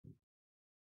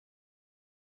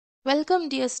Welcome,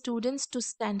 dear students, to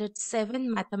Standard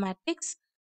 7 Mathematics.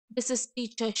 This is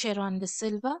teacher Sharon De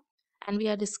Silva, and we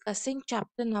are discussing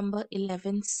chapter number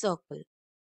 11, Circle.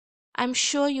 I'm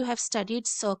sure you have studied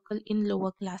circle in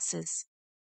lower classes,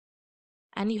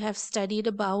 and you have studied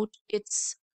about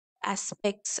its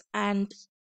aspects and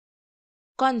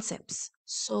concepts.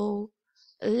 So,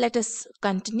 let us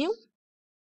continue.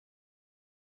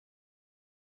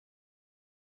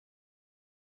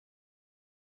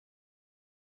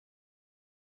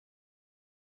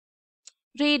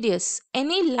 Radius,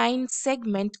 any line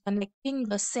segment connecting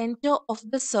the center of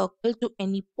the circle to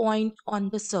any point on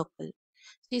the circle.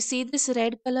 So you see this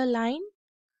red color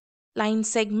line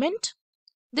segment.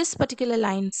 This particular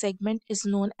line segment is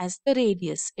known as the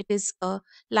radius. It is a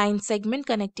line segment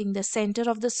connecting the center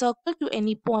of the circle to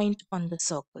any point on the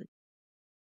circle.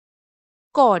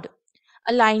 Chord,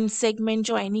 a line segment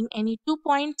joining any 2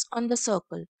 points on the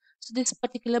circle. So this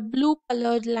particular blue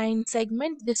colored line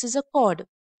segment, this is a chord.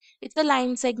 It's a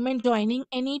line segment joining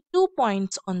any 2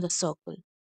 points on the circle.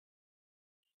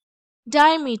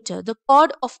 Diameter, the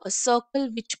chord of a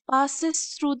circle which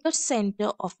passes through the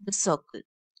center of the circle.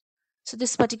 So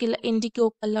this particular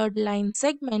indigo colored line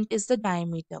segment is the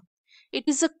diameter. It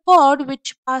is a chord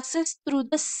which passes through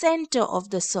the center of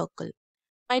the circle.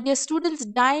 My dear students,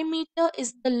 diameter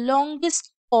is the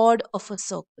longest chord of a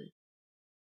circle.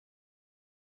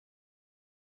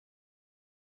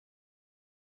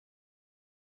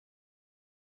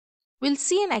 We'll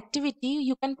see an activity.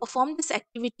 You can perform this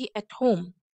activity at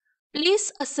home.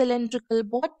 Place a cylindrical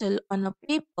bottle on a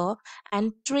paper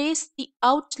and trace the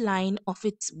outline of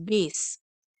its base.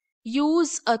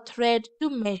 Use a thread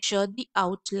to measure the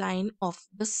outline of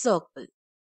the circle.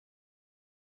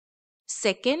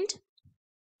 Second,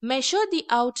 measure the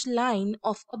outline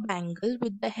of a bangle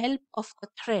with the help of a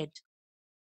thread.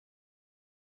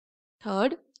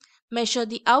 Third, measure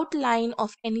the outline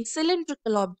of any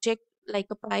cylindrical object like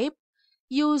a pipe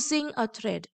using a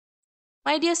thread.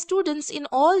 My dear students, in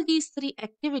all these three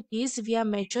activities, we are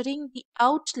measuring the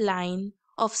outline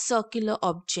of circular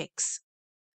objects.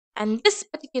 And this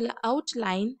particular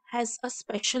outline has a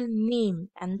special name,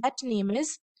 and that name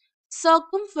is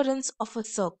circumference of a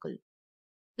circle.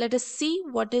 Let us see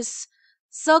what is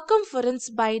circumference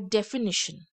by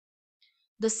definition.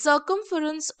 The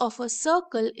circumference of a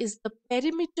circle is the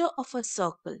perimeter of a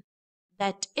circle.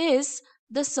 That is,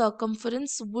 the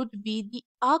circumference would be the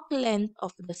arc length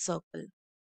of the circle,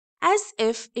 as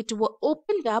if it were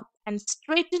opened up and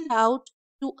straightened out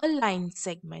to a line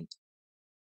segment.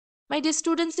 My dear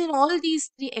students, in all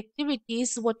these three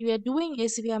activities, what we are doing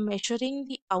is we are measuring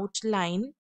the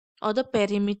outline or the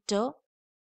perimeter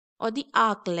or the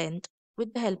arc length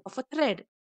with the help of a thread.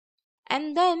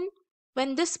 And then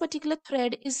when this particular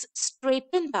thread is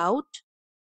straightened out,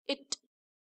 it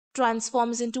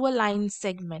transforms into a line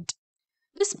segment.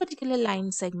 This particular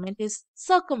line segment is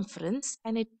circumference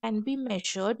and it can be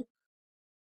measured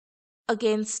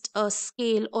against a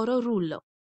scale or a ruler.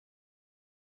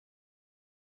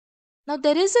 Now,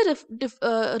 there is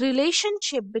a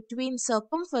relationship between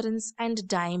circumference and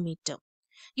diameter.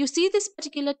 You see this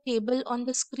particular table on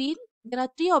the screen? There are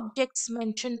three objects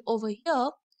mentioned over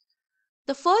here.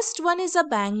 The first one is a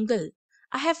bangle.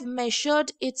 I have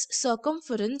measured its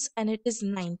circumference and it is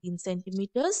 19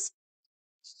 centimeters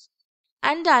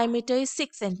and diameter is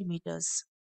 6 centimeters.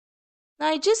 Now,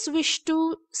 I just wish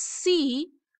to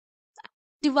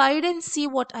divide and see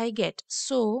what I get.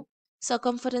 So,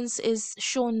 circumference is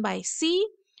shown by C,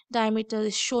 diameter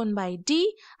is shown by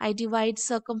D. I divide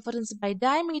circumference by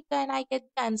diameter and I get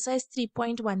the answer is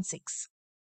 3.16.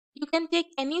 You can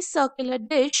take any circular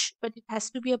dish, but it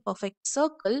has to be a perfect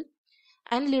circle,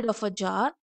 and lid of a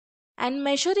jar, and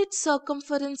measure its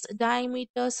circumference,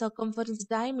 diameter,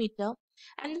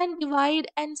 and then divide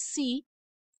and see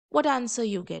what answer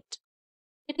you get.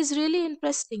 It is really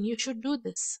interesting. You should do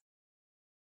this.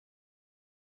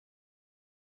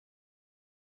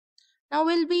 Now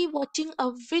we'll be watching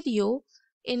a video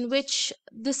in which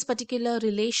this particular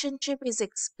relationship is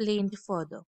explained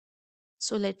further.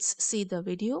 So let's see the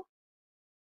video.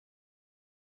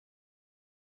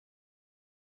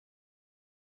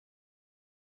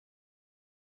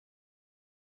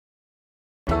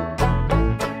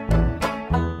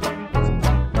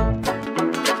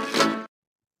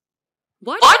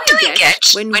 What do we get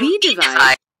when we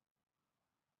divide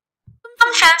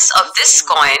circumference of this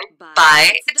coin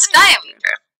by its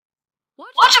diameter?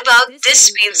 What about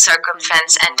this wheel's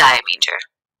circumference and diameter?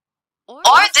 Or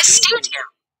this stadium?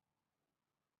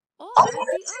 Or the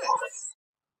earth?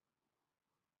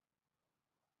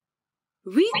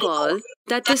 Recall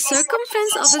that the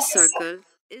circumference of a circle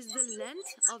is the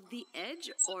length of the edge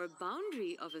or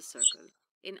boundary of a circle.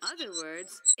 In other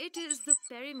words, it is the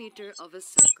perimeter of a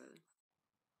circle.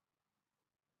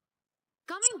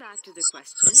 Coming back to the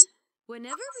question,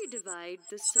 whenever we divide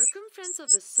the circumference of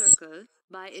a circle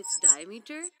by its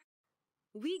diameter,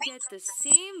 we get the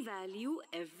same value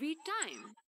every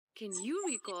time. Can you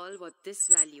recall what this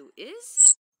value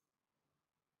is?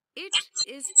 It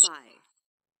is pi.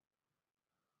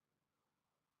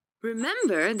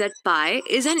 Remember that pi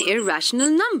is an irrational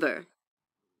number.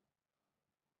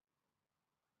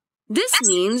 This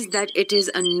means that it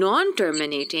is a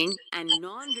non-terminating and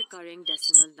non-recurring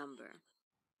decimal number.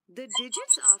 The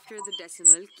digits after the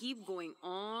decimal keep going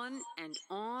on and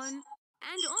on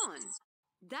and on.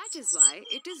 That is why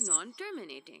it is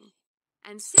non-terminating.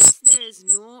 And since there is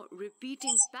no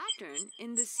repeating pattern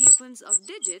in the sequence of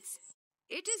digits,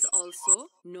 it is also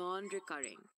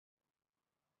non-recurring.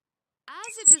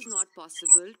 As it is not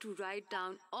possible to write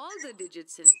down all the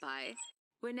digits in pi,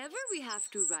 whenever we have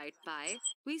to write pi,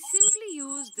 we simply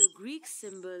use the Greek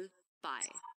symbol pi.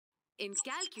 In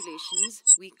calculations,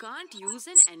 we can't use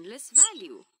an endless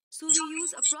value, so we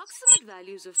use approximate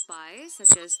values of pi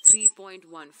such as 3.14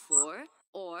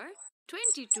 or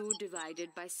 22 divided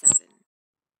by 7.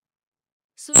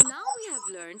 So now we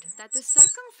have learned that the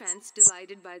circumference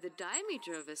divided by the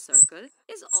diameter of a circle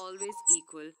is always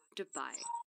equal to pi.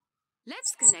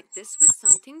 Let's connect this with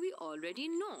something we already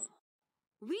know.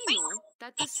 We know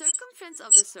that the circumference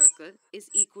of a circle is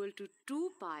equal to 2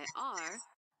 pi r,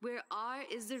 where r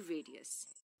is the radius.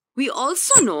 We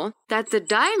also know that the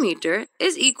diameter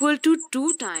is equal to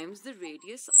 2 times the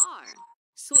radius r.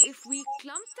 So if we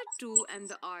clump the 2 and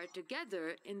the r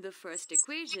together in the first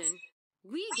equation,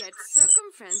 we get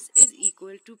circumference is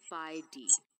equal to pi d.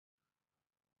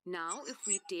 Now if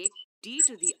we take d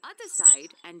to the other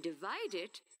side and divide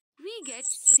it, we get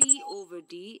c over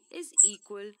d is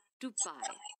equal to pi.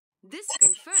 This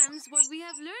confirms what we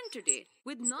have learned today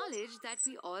with knowledge that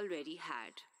we already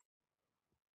had.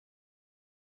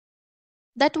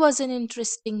 That was an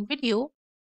interesting video.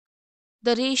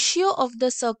 The ratio of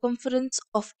the circumference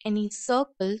of any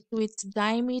circle to its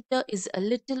diameter is a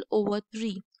little over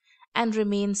 3 and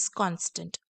remains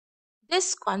constant.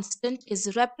 This constant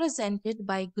is represented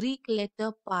by Greek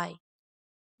letter pi.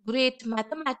 Great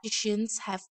mathematicians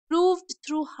have proved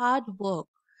through hard work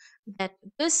that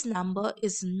this number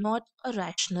is not a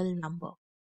rational number.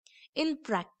 In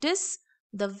practice,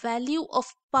 the value of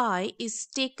pi is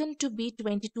taken to be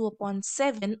 22 upon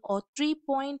 7 or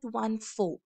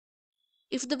 3.14.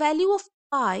 If the value of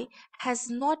pi has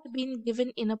not been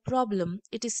given in a problem,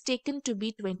 it is taken to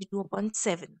be 22 upon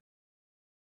 7.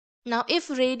 Now, if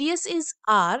radius is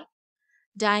r,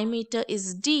 diameter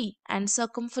is d, and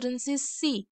circumference is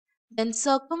c, then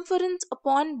circumference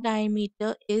upon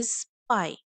diameter is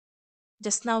pi.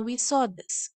 Just now we saw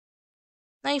this.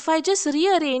 Now, if I just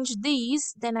rearrange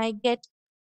these, then I get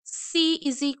c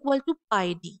is equal to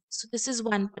pi d. So, this is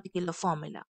one particular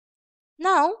formula.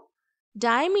 Now,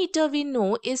 diameter we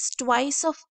know is twice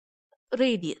of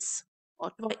radius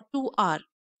or 2r.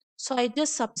 So, I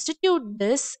just substitute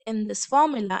this in this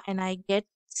formula and I get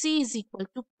c is equal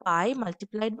to pi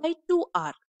multiplied by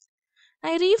 2r.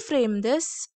 I reframe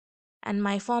this and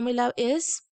my formula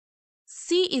is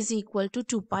c is equal to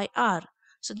 2 pi r.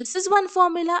 So this is one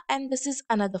formula and this is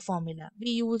another formula. We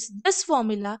use this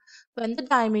formula when the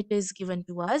diameter is given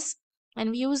to us and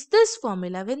we use this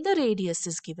formula when the radius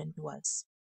is given to us.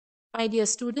 My dear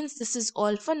students, this is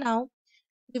all for now.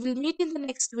 We will meet in the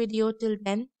next video. Till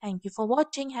then, thank you for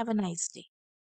watching. Have a nice day.